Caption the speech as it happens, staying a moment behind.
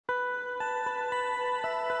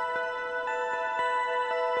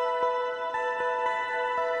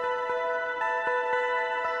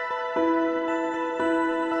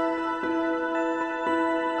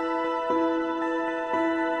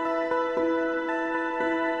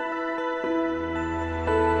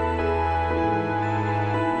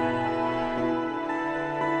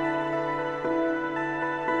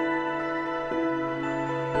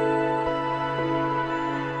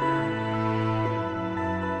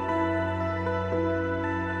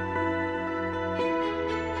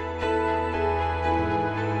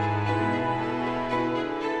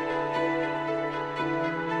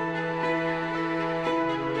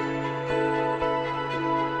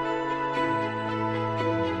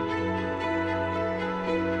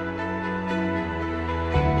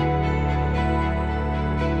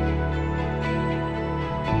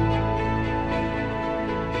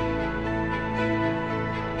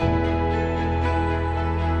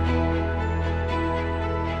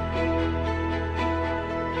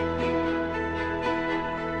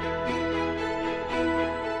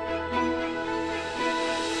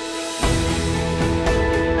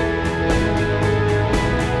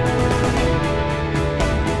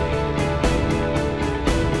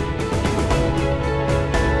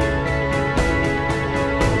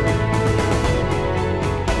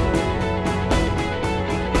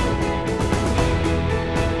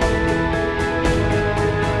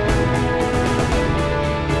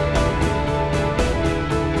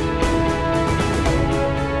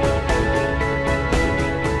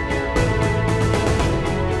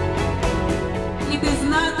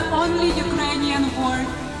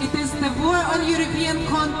are on European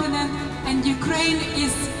continent and Ukraine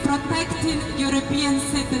is protecting European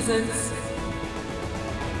citizens.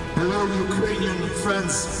 Hello Ukrainian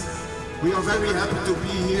friends. We are very happy to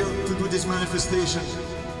be here to do this manifestation.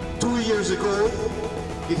 2 years ago,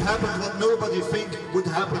 it happened what nobody think would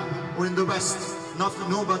happen, or in the West,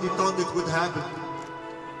 nobody thought it would happen.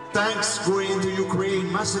 Tanks going into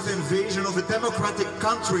Ukraine, massive invasion of a democratic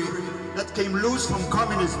country that came loose from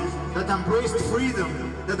communism, that embraced freedom,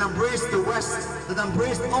 that embraced the West, that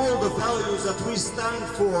embraced all the values that we stand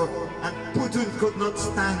for, and Putin could not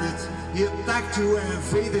stand it. He attacked you and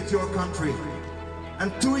invaded your country. And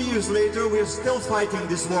 2 years later, we are still fighting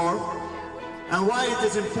this war. And why it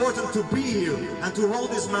is important to be here and to hold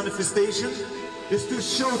this manifestation is to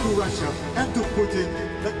show to Russia and to Putin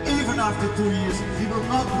that even after 2 years, he will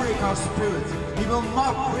not break our spirit. He will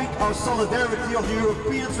not break our solidarity of the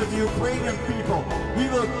Europeans with the Ukrainian people. We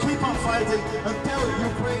will keep on fighting until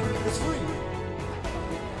Ukraine is free.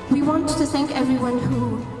 We want to thank everyone who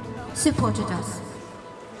supported us.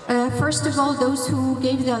 First of all, those who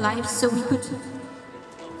gave their lives so we could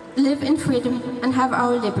live in freedom and have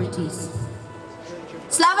our liberties.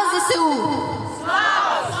 Slava ZSU!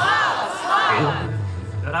 Slava, Slava,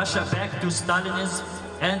 Slava! Russia back to Stalinism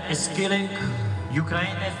and is killing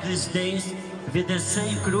Ukrainians these days with the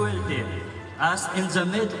same cruelty as in the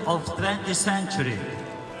mid of 20th century.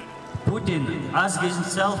 Putin, as he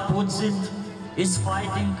himself puts it, is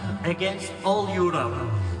fighting against all Europe.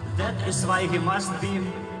 That is why he must be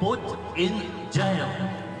put in jail.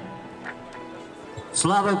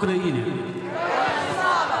 Slava Ukraini!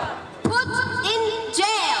 Put in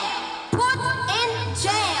jail! Put in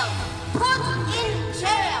jail! Put in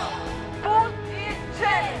jail! Put in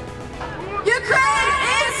jail! Ukraine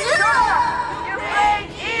is Europe! Ukraine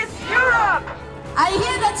is Europe! I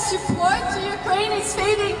hear that support to Ukraine is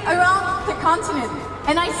fading around the continent.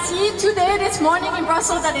 And I see today, this morning in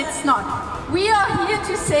Brussels, that it's not. We are here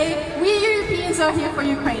to say, we Europeans are here for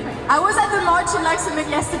Ukraine. I was at the march in Luxembourg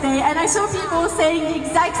yesterday, and I saw people saying the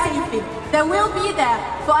exact same thing. That we'll be there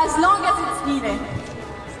for as long as it's needed.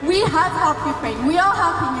 We have helped Ukraine, we are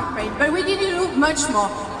helping Ukraine, but we need to do much more,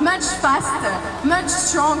 much faster, much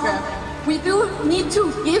stronger. We do need to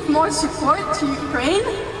give more support to Ukraine,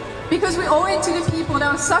 because we owe it to the people that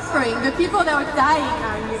are suffering, the people that are dying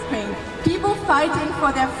now in Ukraine, people fighting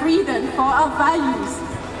for their freedom, for our values.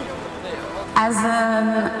 As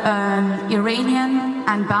an Iranian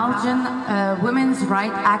and Belgian women's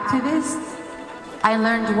rights activist, I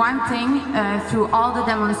learned one thing through all the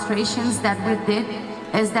demonstrations that we did,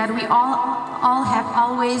 is that we all have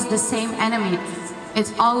always the same enemies.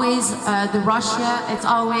 It's always the Russia, it's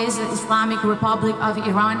always the Islamic Republic of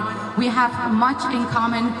Iran. We have much in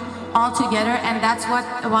common all together, and that's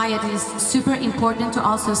why it is super important to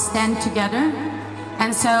also stand together.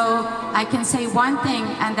 And so I can say one thing,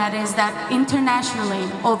 and that is that internationally,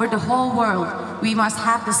 over the whole world, we must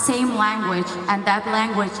have the same language, and that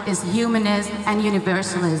language is humanism and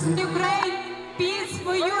universalism. Ukraine, peace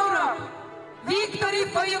for Europe! Victory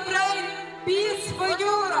for Ukraine, peace for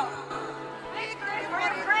Europe! Victory for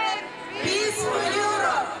Ukraine! Peace for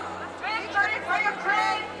Europe! Victory for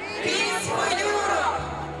Ukraine! Peace for Europe!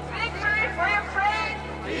 Victory for Ukraine!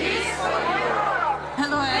 Peace for Europe!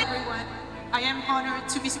 Hello everyone. I am honored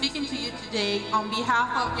to be speaking to you today on behalf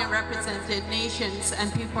of the unrepresented nations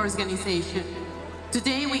and people organization.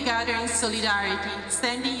 Today we gather in solidarity,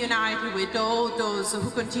 standing united with all those who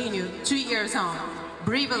continue 2 years on,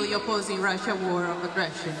 bravely opposing Russia's war of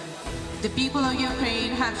aggression. The people of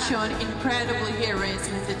Ukraine have shown incredible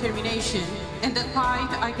heroism and determination in the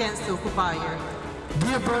fight against the occupier.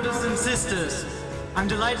 Dear brothers and sisters, I'm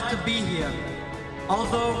delighted to be here.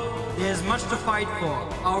 Although there is much to fight for,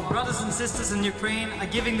 our brothers and sisters in Ukraine are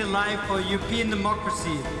giving their life for European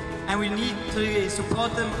democracy, and we need to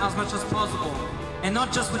support them as much as possible. And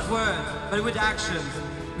not just with words, but with actions.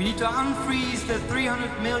 We need to unfreeze the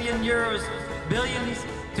 300 million euros, billions,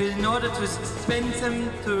 in order to spend them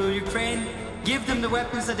to Ukraine, give them the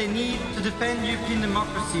weapons that they need to defend European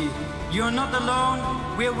democracy. You are not alone,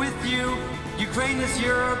 we are with you. Ukraine is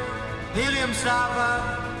Europe. Helium Slava,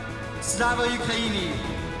 Slava Ukraini.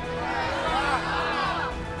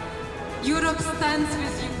 Europe stands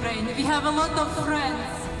with Ukraine. We have a lot of friends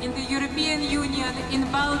in the European Union, in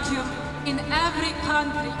Belgium, in every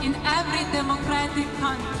country, in every democratic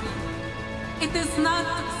country. It is not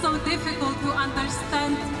so difficult to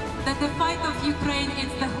understand that the fight of Ukraine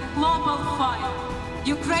is the global fight.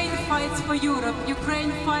 Ukraine fights for Europe.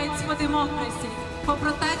 Ukraine fights for democracy, for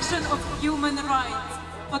protection of human rights,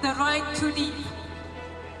 for the right to live.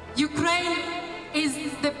 Ukraine is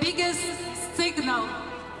the biggest signal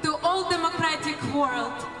to all democratic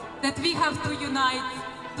world that we have to unite,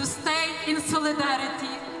 to stay in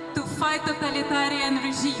solidarity, to fight totalitarian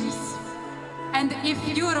regimes. And if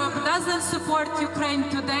Europe doesn't support Ukraine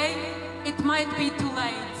today, it might be too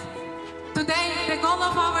late. Today, the goal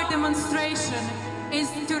of our demonstration is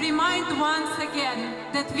to remind once again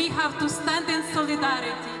that we have to stand in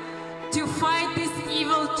solidarity, to fight this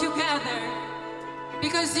evil together.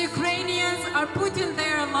 Because Ukrainians are putting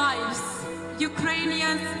their lives.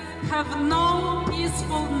 Ukrainians have no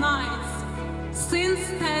peaceful nights since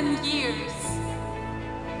 10 years.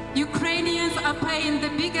 Ukrainians are paying the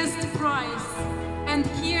biggest price. And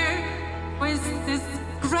here, with this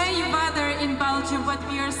gray weather in Belgium, but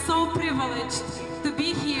we are so privileged to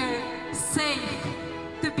be here safe,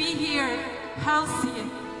 to be here healthy,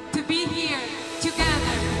 to be here